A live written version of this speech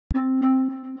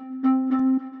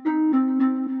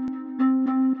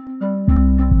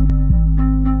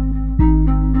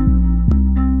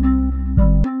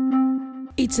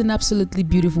It's an absolutely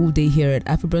beautiful day here at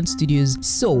Afribrand Studios.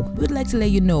 So, we'd like to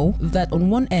let you know that on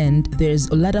one end, there's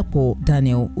Oladapo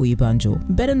Daniel Oyebanjo,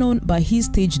 better known by his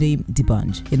stage name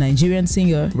Banj, a Nigerian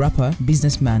singer, rapper,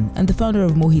 businessman, and the founder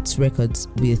of Mohits Records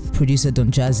with producer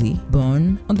Don Jazzy,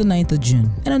 born on the 9th of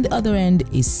June. And on the other end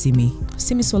is Simi,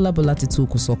 Simisola Bolatito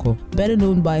Kosoko, better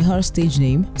known by her stage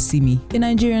name Simi, a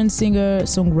Nigerian singer,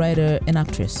 songwriter, and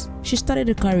actress. She started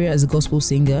her career as a gospel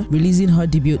singer, releasing her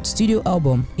debut studio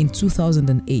album in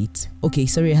 2008. Okay,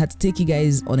 sorry, I had to take you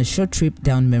guys on a short trip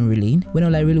down memory lane when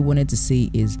all I really wanted to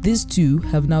say is these two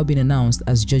have now been announced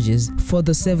as judges for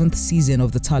the 7th season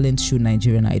of the talent show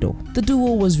Nigerian Idol. The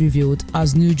duo was revealed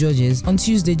as new judges on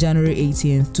Tuesday, January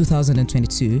 18th,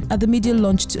 2022 at the media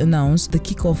launch to announce the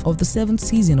kickoff of the 7th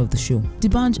season of the show.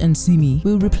 Banj and Simi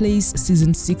will replace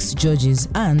season 6 judges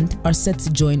and are set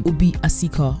to join Obi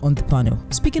Asika on the panel.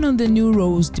 Speaking on the new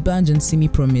roles, Banj and Simi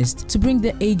promised to bring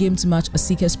their A-game to match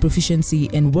Asika's proficiency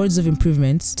and words of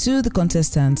improvements to the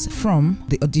contestants from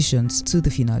the auditions to the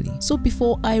finale. So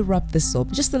before I wrap this up,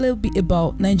 just a little bit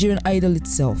about Nigerian Idol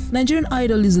itself. Nigerian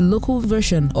Idol is a local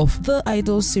version of the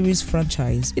Idol series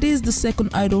franchise. It is the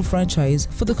second Idol franchise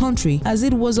for the country, as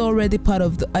it was already part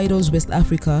of the Idols West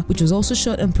Africa, which was also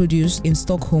shot and produced in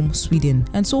Stockholm, Sweden.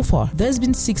 And so far, there's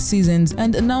been 6 seasons,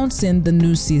 and announcing the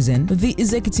new season, the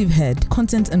executive head,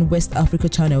 content and West Africa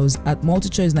channels at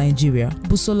MultiChoice Nigeria,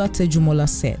 Busola Tejumola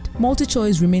said,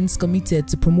 MultiChoice remains committed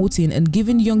to promoting and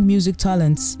giving young music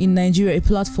talents in Nigeria a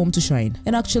platform to shine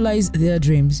and actualize their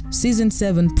dreams. Season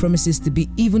 7 promises to be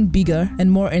even bigger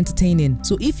and more entertaining.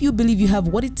 So if you believe you have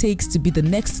what it takes to be the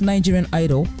next Nigerian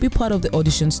Idol, be part of the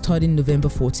audition starting November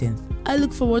 14th. I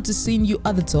look forward to seeing you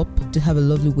at the top. To have a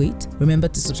lovely wait. Remember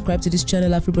to subscribe to this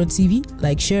channel, Afribrand TV,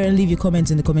 like, share, and leave your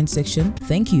comments in the comment section.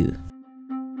 Thank you.